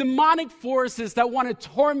 the demonic forces that want to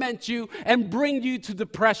torment you and bring you to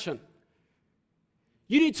depression.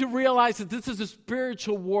 You need to realize that this is a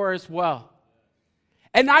spiritual war as well.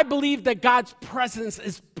 And I believe that God's presence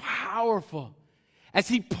is powerful. As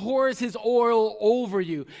he pours his oil over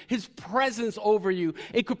you, his presence over you,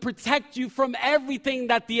 it could protect you from everything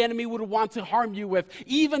that the enemy would want to harm you with,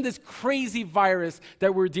 even this crazy virus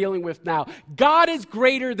that we're dealing with now. God is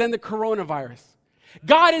greater than the coronavirus.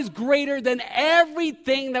 God is greater than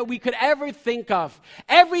everything that we could ever think of.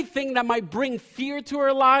 Everything that might bring fear to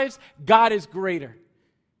our lives, God is greater.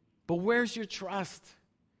 But where's your trust?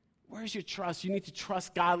 Where's your trust? You need to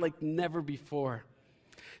trust God like never before.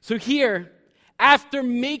 So here, after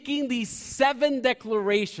making these 7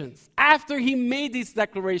 declarations, after he made these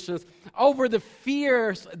declarations over the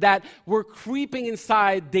fears that were creeping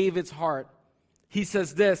inside David's heart, he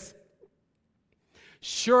says this,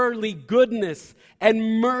 surely goodness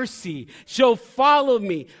and mercy shall follow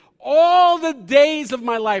me all the days of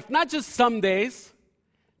my life. Not just some days,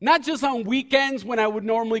 not just on weekends when I would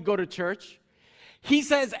normally go to church. He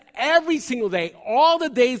says every single day, all the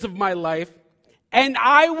days of my life, And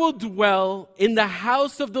I will dwell in the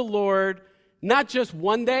house of the Lord, not just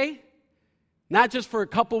one day, not just for a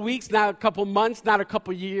couple weeks, not a couple months, not a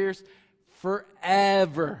couple years,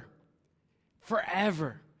 forever.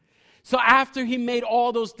 Forever. So after he made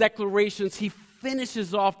all those declarations, he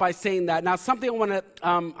finishes off by saying that. Now, something I want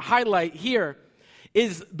to highlight here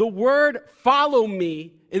is the word follow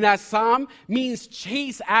me in that psalm means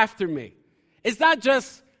chase after me. It's not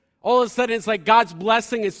just all of a sudden it's like God's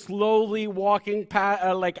blessing is slowly walking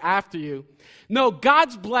after you. No,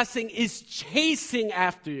 God's blessing is chasing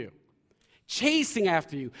after you. Chasing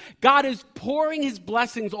after you. God is pouring his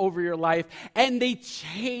blessings over your life, and they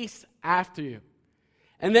chase after you.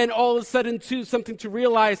 And then all of a sudden, too, something to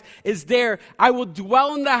realize is there, I will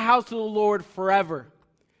dwell in the house of the Lord forever.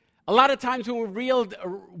 A lot of times when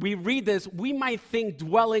we read this, we might think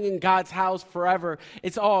dwelling in God's house forever,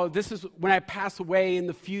 it's, this is when I pass away in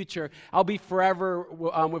the future, I'll be forever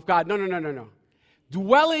with God. No.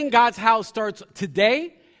 Dwelling in God's house starts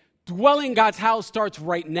today. Dwelling in God's house starts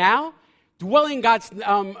right now. Dwelling in God's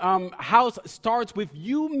house starts with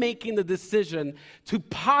you making the decision to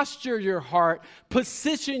posture your heart,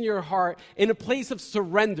 position your heart in a place of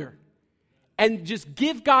surrender. And just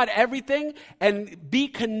give God everything and be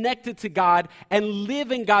connected to God and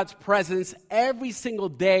live in God's presence every single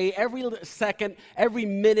day, every second, every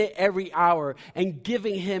minute, every hour, and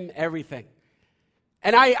giving him everything.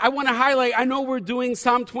 And I want to highlight, I know we're doing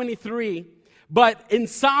Psalm 23, but in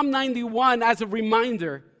Psalm 91, as a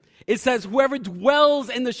reminder, it says, whoever dwells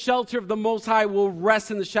in the shelter of the Most High will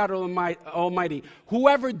rest in the shadow of the Almighty.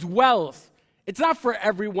 Whoever dwells. It's not for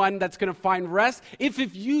everyone that's going to find rest.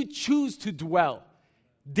 If you choose to dwell,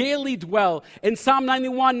 daily dwell. In Psalm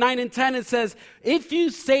 91, 9 and 10, it says, if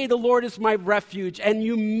you say the Lord is my refuge and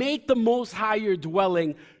you make the Most High your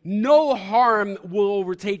dwelling, no harm will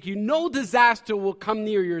overtake you. No disaster will come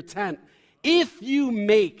near your tent. If you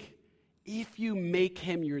make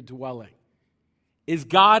him your dwelling. Is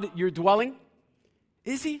God your dwelling?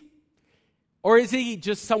 Is he? Or is he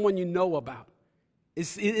just someone you know about?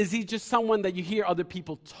 Is he just someone that you hear other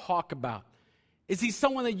people talk about? Is he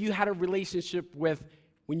someone that you had a relationship with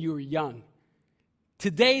when you were young?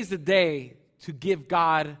 Today's the day to give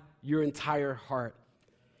God your entire heart.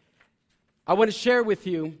 I want to share with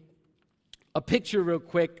you a picture real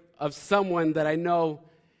quick of someone that I know.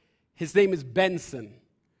 His name is Benson.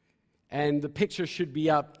 And the picture should be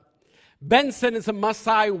up. Benson is a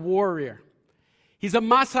Maasai warrior. He's a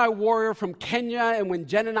Maasai warrior from Kenya, and when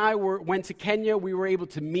Jen and I went to Kenya, we were able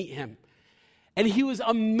to meet him. And he was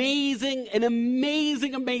amazing, an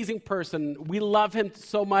amazing person. We love him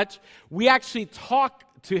so much. We actually talk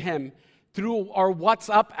to him through our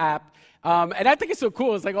WhatsApp app. And I think it's so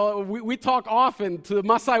cool. It's like we talk often to the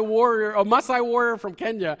Maasai warrior from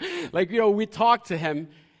Kenya. We talk to him.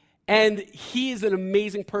 And he is an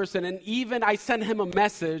amazing person. And even I sent him a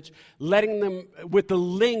message letting them with the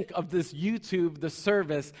link of this YouTube, the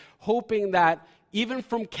service, hoping that even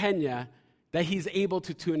from Kenya, that he's able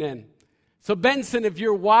to tune in. So Benson, if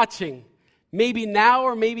you're watching, maybe now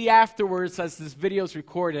or maybe afterwards as this video is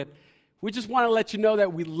recorded, we just want to let you know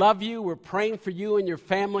that we love you. We're praying for you and your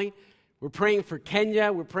family. We're praying for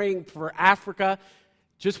Kenya. We're praying for Africa.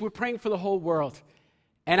 We're praying for the whole world.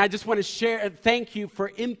 And I just want to share and thank you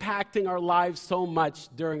for impacting our lives so much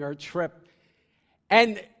during our trip.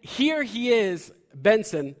 And here he is,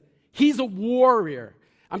 Benson. He's a warrior.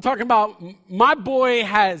 I'm talking about my boy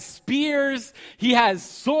has spears. He has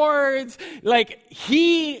swords.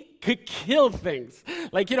 He could kill things.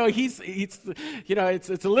 It's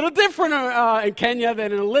a little different in Kenya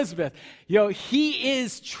than in Elizabeth. He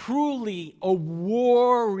is truly a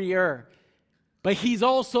warrior. But he's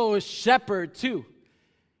also a shepherd too.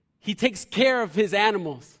 He takes care of his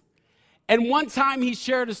animals. And one time he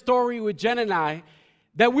shared a story with Jen and I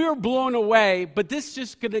that we were blown away, but this is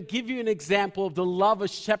just going to give you an example of the love a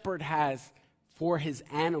shepherd has for his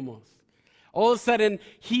animals. All of a sudden,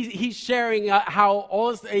 he's sharing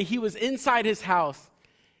how he was inside his house,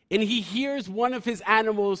 and he hears one of his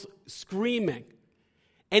animals screaming.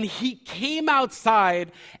 And he came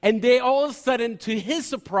outside, and all of a sudden, to his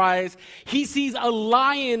surprise, he sees a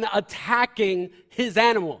lion attacking his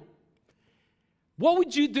animal. What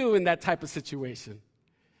would you do in that type of situation?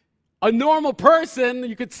 A normal person,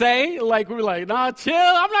 you could say, nah, chill,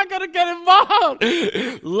 I'm not going to get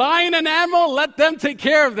involved. Lion and animal, let them take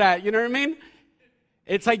care of that. You know what I mean?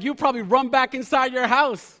 It's like you probably run back inside your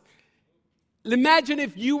house. Imagine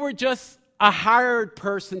if you were just a hired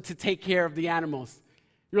person to take care of the animals.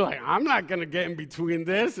 You're like, I'm not going to get in between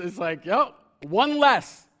this. It's like, one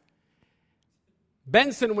less.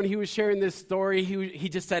 Benson, when he was sharing this story, he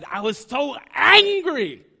just said, I was so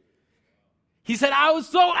angry. He said, I was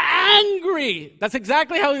so angry. That's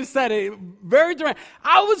exactly how he said it. Very direct.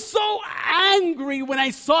 I was so angry when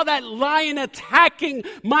I saw that lion attacking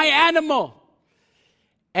my animal.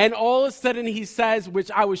 And all of a sudden he says,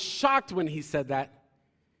 which I was shocked when he said that.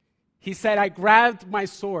 He said, I grabbed my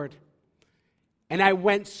sword and I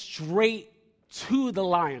went straight to the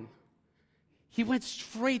lion. He went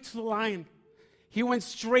straight to the lion. He went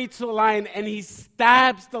straight to the lion and he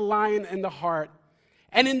stabs the lion in the heart.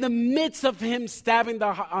 And in the midst of him stabbing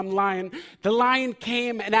the lion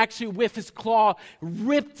came and actually with his claw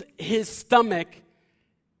ripped his stomach,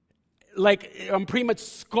 like pretty much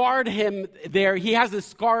scarred him there. He has the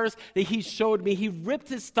scars that he showed me. He ripped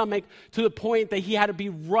his stomach to the point that he had to be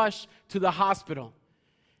rushed to the hospital.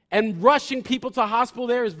 And rushing people to the hospital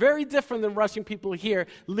there is very different than rushing people here.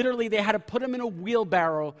 Literally, they had to put him in a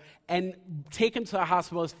wheelbarrow and take him to the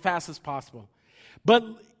hospital as fast as possible. But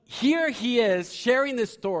here he is sharing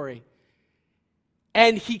this story,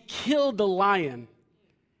 and he killed the lion.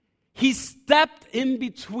 He stepped in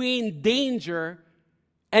between danger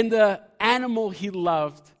and the animal he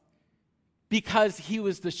loved because he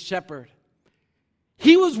was the shepherd.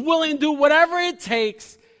 He was willing to do whatever it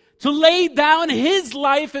takes to lay down his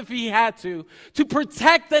life if he had to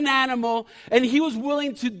protect an animal, and he was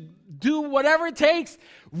willing to do whatever it takes,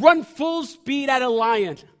 run full speed at a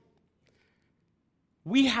lion.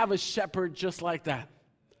 We have a shepherd just like that.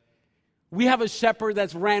 We have a shepherd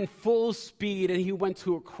that's ran full speed and he went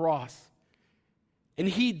to a cross. And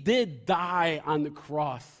he did die on the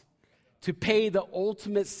cross to pay the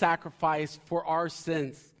ultimate sacrifice for our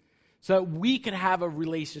sins so that we could have a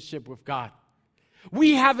relationship with God.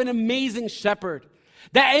 We have an amazing shepherd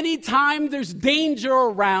that anytime there's danger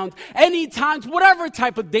around, anytime, whatever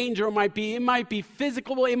type of danger it might be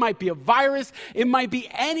physical, it might be a virus, it might be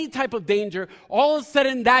any type of danger, all of a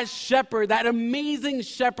sudden that shepherd, that amazing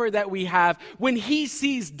shepherd that we have, when he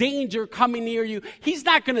sees danger coming near you, he's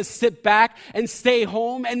not going to sit back and stay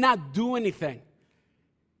home and not do anything.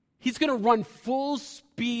 He's going to run full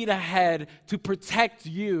speed ahead to protect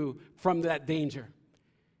you from that danger.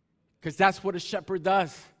 Because that's what a shepherd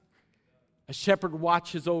does. A shepherd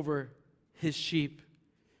watches over his sheep.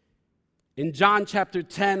 In John chapter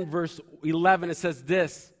 10, verse 11, it says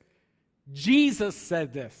this. Jesus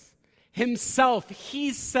said this himself.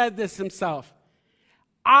 He said this himself.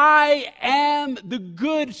 I am the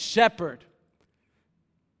good shepherd.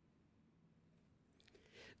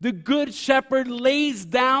 The good shepherd lays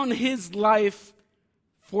down his life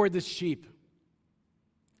for the sheep.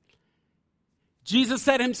 Jesus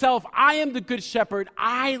said himself, I am the good shepherd.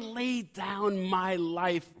 I lay down my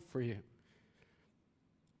life for you.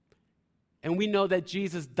 And we know that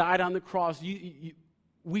Jesus died on the cross.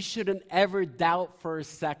 We shouldn't ever doubt for a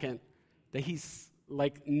second that he's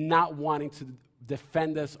like not wanting to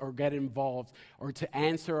defend us or get involved or to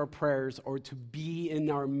answer our prayers or to be in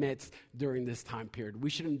our midst during this time period. We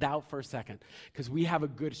shouldn't doubt for a second because we have a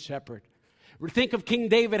good shepherd. Think of King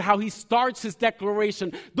David, how he starts his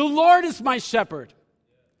declaration, the Lord is my shepherd.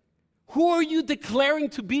 Who are you declaring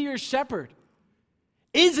to be your shepherd?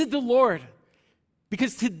 Is it the Lord?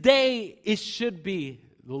 Because today it should be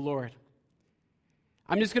the Lord.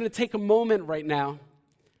 I'm just going to take a moment right now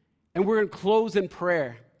and we're going to close in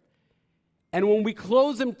prayer. And when we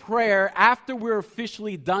close in prayer, after we're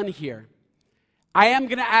officially done here, I am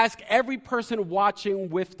going to ask every person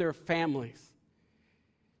watching with their families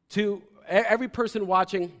every person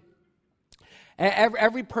watching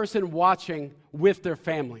with their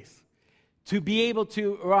families, to be able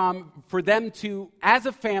to, for them to, as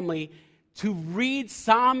a family, to read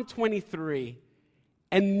Psalm 23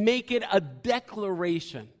 and make it a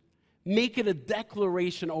declaration. Make it a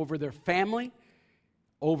declaration over their family,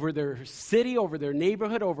 over their city, over their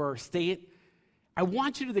neighborhood, over our state. I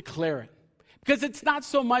want you to declare it. Because it's not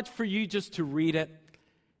so much for you just to read it.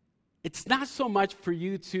 It's not so much for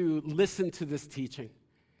you to listen to this teaching.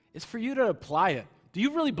 It's for you to apply it. Do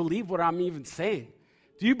you really believe what I'm even saying?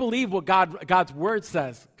 Do you believe what God's word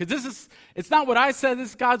says? Because it's not what I said, this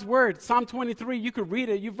is God's word. Psalm 23, you could read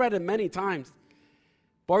it. You've read it many times.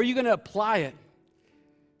 But are you going to apply it?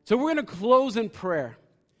 So we're going to close in prayer.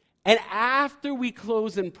 And after we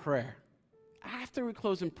close in prayer,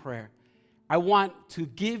 I want to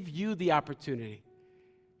give you the opportunity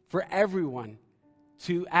for everyone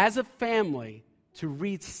to, as a family, to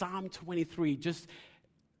read Psalm 23. Just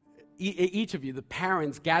each of you, the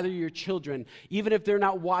parents, gather your children. Even if they're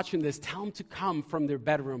not watching this, tell them to come from their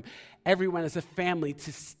bedroom. Everyone as a family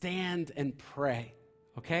to stand and pray,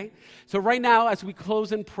 okay? So right now, as we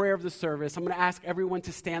close in prayer of the service, I'm going to ask everyone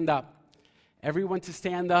to stand up. Everyone to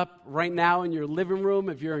stand up right now in your living room,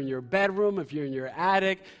 if you're in your bedroom, if you're in your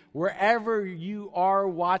attic, wherever you are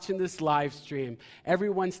watching this live stream,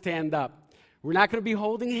 everyone stand up. We're not going to be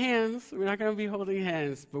holding hands.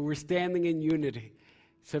 But we're standing in unity.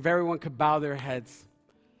 So if everyone could bow their heads.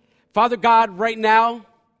 Father God, right now,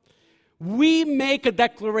 we make a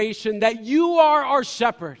declaration that you are our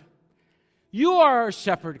shepherd. You are our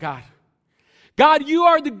shepherd, God. God, you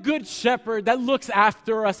are the good shepherd that looks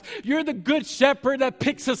after us. You're the good shepherd that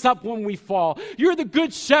picks us up when we fall. You're the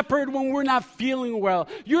good shepherd when we're not feeling well.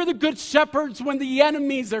 You're the good shepherds when the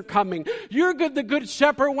enemies are coming. You're the good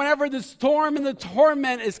shepherd whenever the storm and the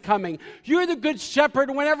torment is coming. You're the good shepherd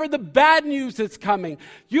whenever the bad news is coming.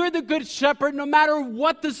 You're the good shepherd no matter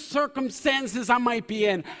what the circumstances I might be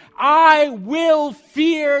in. I will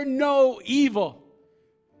fear no evil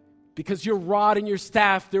because your rod and your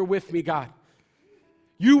staff, they're with me, God.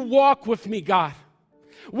 You walk with me, God.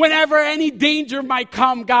 Whenever any danger might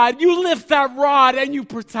come, God, you lift that rod and you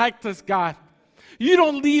protect us, God. You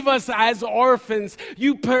don't leave us as orphans.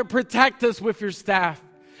 You protect us with your staff.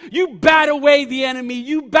 You bat away the enemy.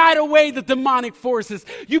 You bat away the demonic forces.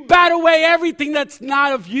 You bat away everything that's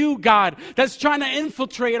not of you, God, that's trying to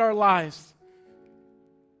infiltrate our lives.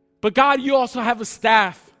 But God, you also have a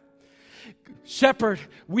staff. Shepherd,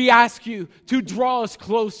 we ask you to draw us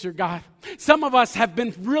closer, God. Some of us have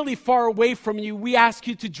been really far away from you. We ask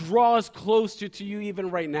you to draw us closer to you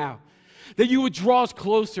even right now. That you would draw us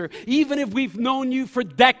closer. Even if we've known you for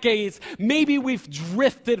decades, maybe we've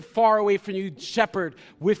drifted far away from you. Shepherd,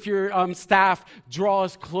 with your staff, draw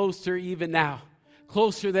us closer even now.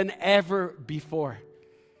 Closer than ever before.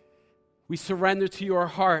 We surrender to you our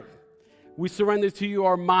heart. We surrender to you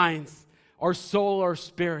our minds. Our soul, our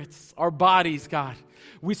spirits, our bodies, God.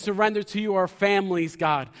 We surrender to you our families,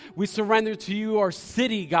 God. We surrender to you our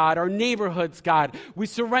city, God, our neighborhoods, God. We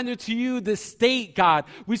surrender to you this state, God.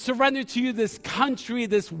 We surrender to you this country,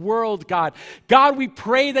 this world, God. God, we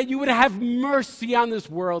pray that you would have mercy on this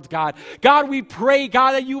world, God. God, we pray,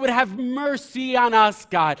 God, that you would have mercy on us,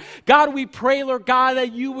 God. God, we pray, Lord God,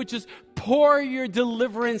 that you would just pour your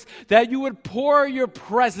deliverance, that you would pour your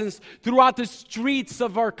presence throughout the streets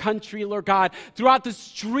of our country, Lord God, throughout the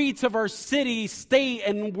streets of our city, state,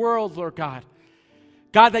 and world, Lord God.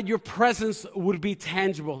 God, that your presence would be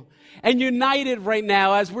tangible and united right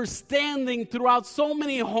now as we're standing throughout so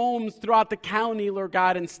many homes throughout the county, Lord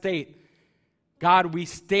God, and state. God, we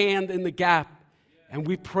stand in the gap and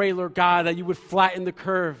we pray, Lord God, that you would flatten the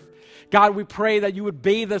curve. God, we pray that you would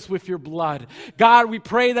bathe us with your blood. God, we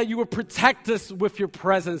pray that you would protect us with your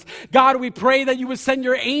presence. God, we pray that you would send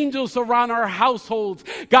your angels around our households.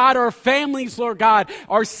 God, our families, Lord God,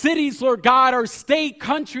 our cities, Lord God, our state,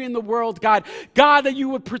 country, and the world, God. God, that you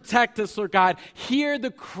would protect us, Lord God. Hear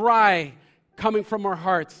the cry coming from our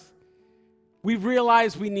hearts. We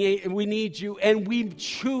realize we need you, and we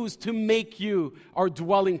choose to make you our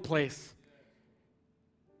dwelling place.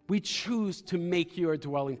 We choose to make you our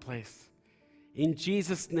dwelling place. In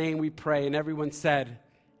Jesus' name we pray. And everyone said,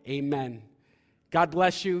 amen. God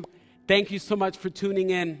bless you. Thank you so much for tuning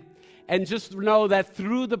in. And just know that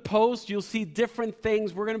through the post, you'll see different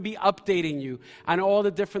things. We're going to be updating you on all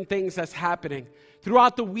the different things that's happening.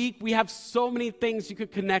 Throughout the week, we have so many things you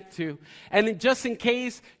could connect to. And just in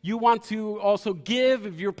case you want to also give,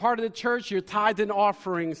 if you're part of the church, your tithes and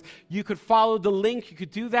offerings, you could follow the link. You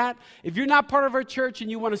could do that. If you're not part of our church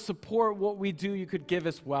and you want to support what we do, you could give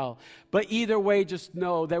as well. But either way, just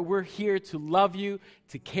know that we're here to love you,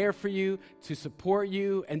 to care for you, to support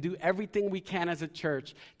you, and do everything we can as a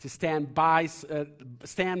church to stand by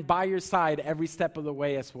your side every step of the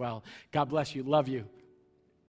way as well. God bless you. Love you.